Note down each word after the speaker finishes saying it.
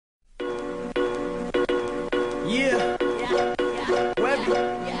Yeah. Webby.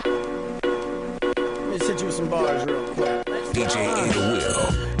 Let me hit you with some bars real quick. DJ in the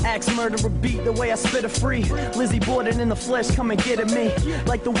wheel. Axe murderer beat the way I spit a free. Lizzie Borden in the flesh, come and get at me.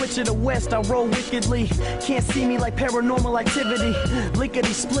 Like the witch of the west, I roll wickedly. Can't see me like paranormal activity.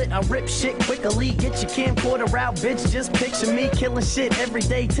 Lickety split, I rip shit quickly. Get your camcorder out, bitch, just picture me killing shit every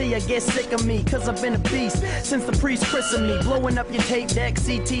day till you get sick of me. Cause I've been a beast since the priest christened me. Blowing up your tape deck,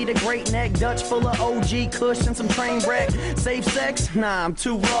 CT the great neck. Dutch full of OG Kush and some train wreck. Safe sex? Nah, I'm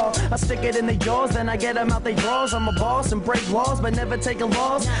too raw. I stick it in their jaws, then I get them out they drawers. I'm a boss and break laws, but never take a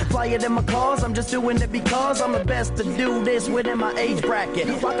loss. Fly it in my cause, I'm just doing it because I'm the best to do this within my age bracket.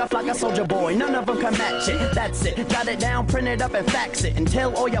 Flocka soldier boy, none of them can match it. That's it, jot it down, print it up and fax it. And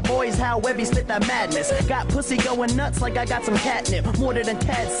tell all your boys how Webby spit that madness. Got pussy going nuts like I got some catnip. More than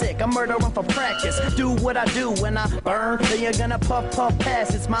tad sick, I'm murdering for practice. Do what I do when I burn, then you're gonna puff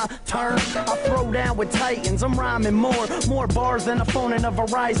pass, it's my turn. I throw down with titans, I'm rhyming more bars than a phone in a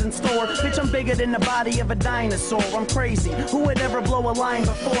Verizon store. Bitch, I'm bigger than the body of a dinosaur. I'm crazy, who would ever blow a line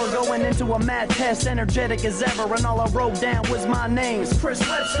before? Going into a mad test, energetic as ever, and all I wrote down was my name, Chris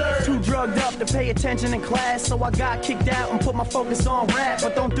Webster. Too drugged up to pay attention in class, so I got kicked out and put my focus on rap.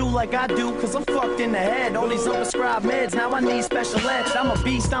 But don't do like I do, cause I'm fucked in the head. All these unprescribed meds, now I need special ed. I'm a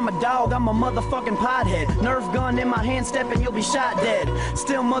beast, I'm a dog, I'm a motherfucking pothead. Nerf gun in my hand, stepping, you'll be shot dead.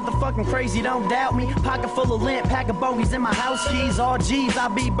 Still motherfucking crazy, don't doubt me. Pocket full of lint, pack of bogeys in my house keys. All G's, I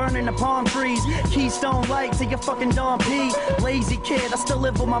be burning the palm trees. Keystone light to your fucking Don P. Lazy kid, I still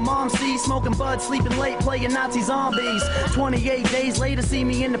live with my mom, see. Smoking bud, sleeping late, playing Nazi zombies. 28 days later, see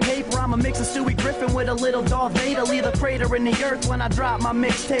me in the paper. I'm a mix of Stewie Griffin with a little Darth Vader. Leave a crater in the earth when I drop my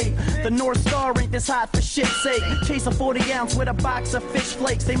mixtape. The North Star ain't this hot for shit's sake. Chase a 40 ounce with a box of fish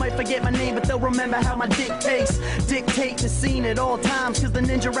flakes. They might forget my name, but they'll remember how my dick tastes. Dictate the scene at all times, cause the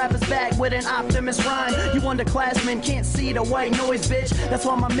ninja rapper's back with an Optimus rhyme. You underclassmen can't see the white noise, bitch. That's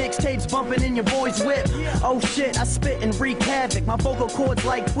why my mixtape's bumping in your boy's whip. Oh shit, I spit and wreak havoc. My vocal cords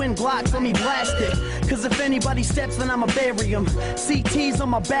like twin Glocks, let me blast it. Cause if anybody steps, then I'ma bury him. CT's on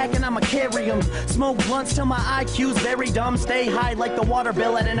my back and I'ma carry him. Smoke blunts till my IQ's very dumb. Stay high like the water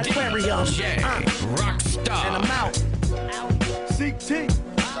bill at an aquarium. Rockstar. And I'm out. CT.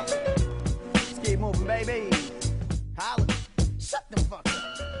 Let's keep moving, baby.